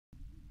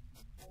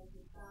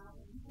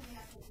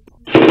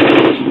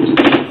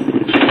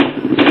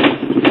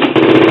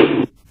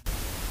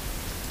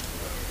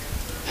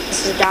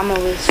This is Domo.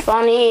 Was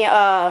funny.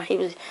 He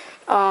was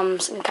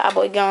some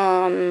cowboy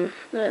gun.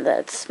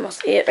 That's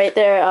mostly it right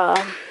there.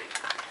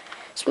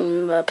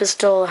 Some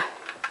pistol.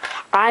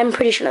 I'm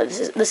pretty sure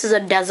this is a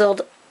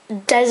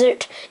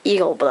desert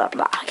eagle. Blah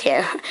blah.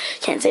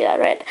 Can't say that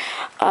right.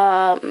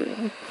 A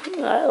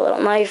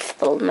little knife,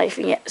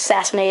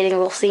 assassinating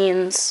little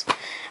scenes.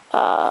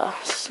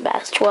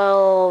 Bass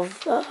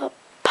 12.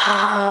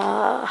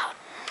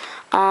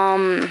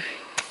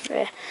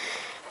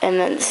 And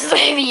then this is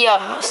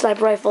the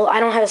sniper rifle. I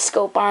don't have a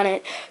scope on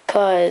it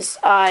because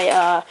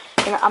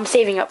I'm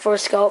saving up for a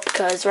scope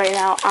because right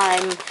now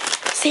I'm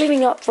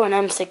saving up for an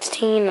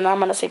M16 and I'm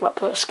gonna save up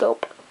for a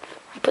scope.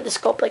 I put the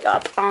scope like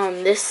up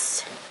on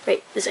this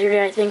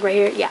area, I think right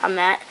here. Yeah, on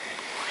that.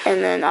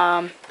 And then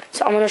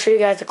so I'm gonna show you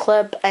guys the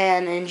clip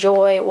and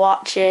enjoy,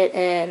 watch it,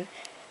 and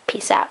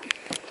peace out.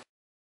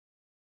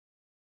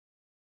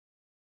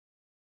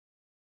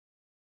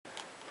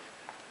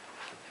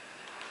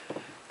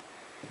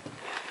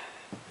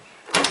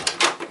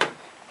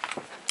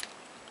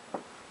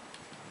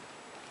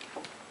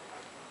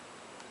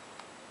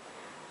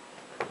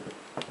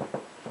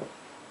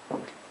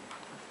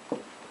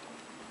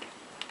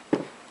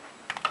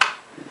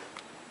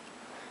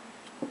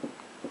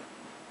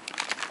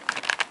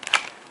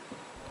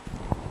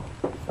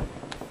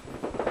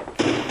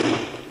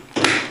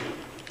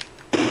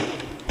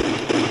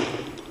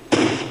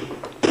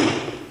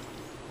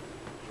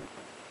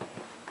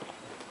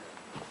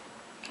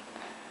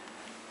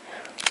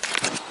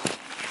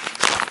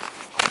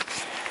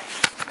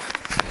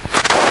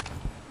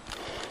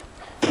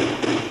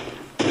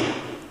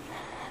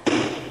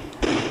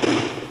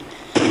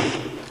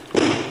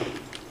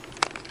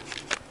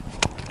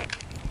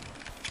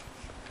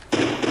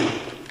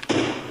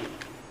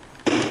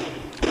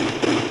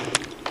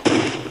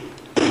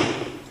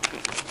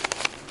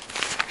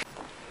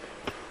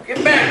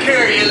 Get back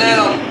here, you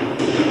little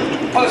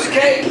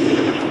pussy.